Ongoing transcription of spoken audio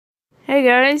Hey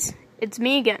guys, it's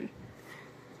me again.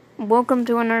 Welcome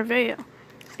to another video.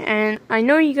 And I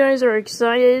know you guys are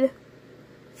excited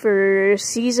for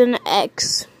Season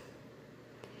X.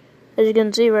 As you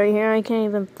can see right here, I can't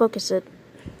even focus it.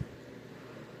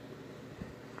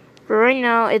 For right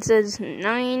now, it says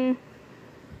 9...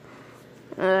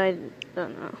 I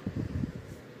don't know.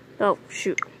 Oh,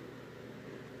 shoot.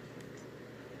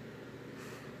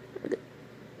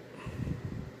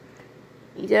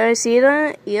 You guys see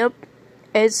that? Yep.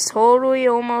 It's totally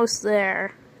almost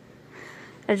there.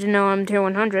 As you know, I'm tier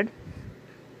 100.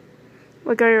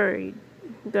 Like, I already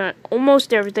got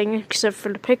almost everything except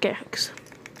for the pickaxe.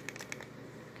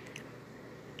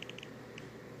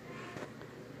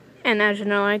 And as you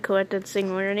know, I collected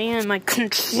Singularity, and my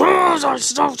controls are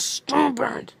so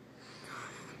stupid!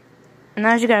 And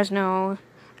as you guys know,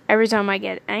 every time I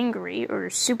get angry, or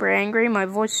super angry, my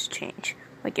voice changes.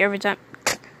 Like, every time...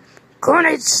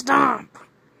 Grenade Stomp!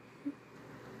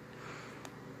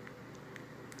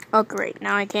 Oh great,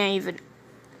 now I can't even...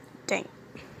 Dang.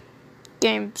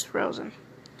 Game's frozen.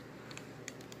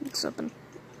 Something.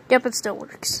 Yep, it still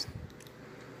works.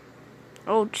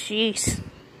 Oh jeez.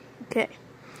 Okay.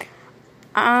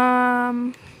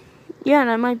 Yeah,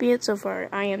 that might be it so far.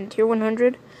 I am tier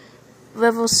 100,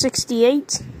 level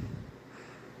 68.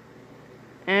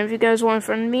 And if you guys want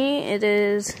from me, it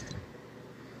is...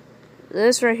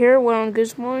 this right here, Wild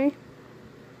Goose Boy.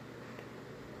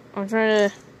 I'm trying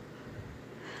to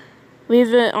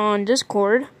leave it on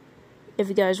Discord, if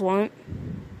you guys want.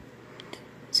 It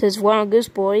says Wild Goose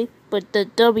Boy, but the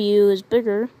W is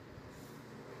bigger.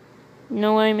 You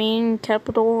know what I mean?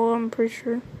 Capital, I'm pretty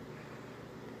sure.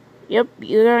 Yep,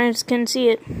 you guys can see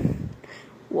it.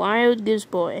 Wild Goose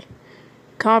Boy.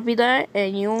 Copy that,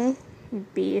 and you'll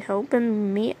be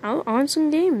helping me out on some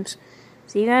games.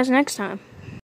 See you guys next time.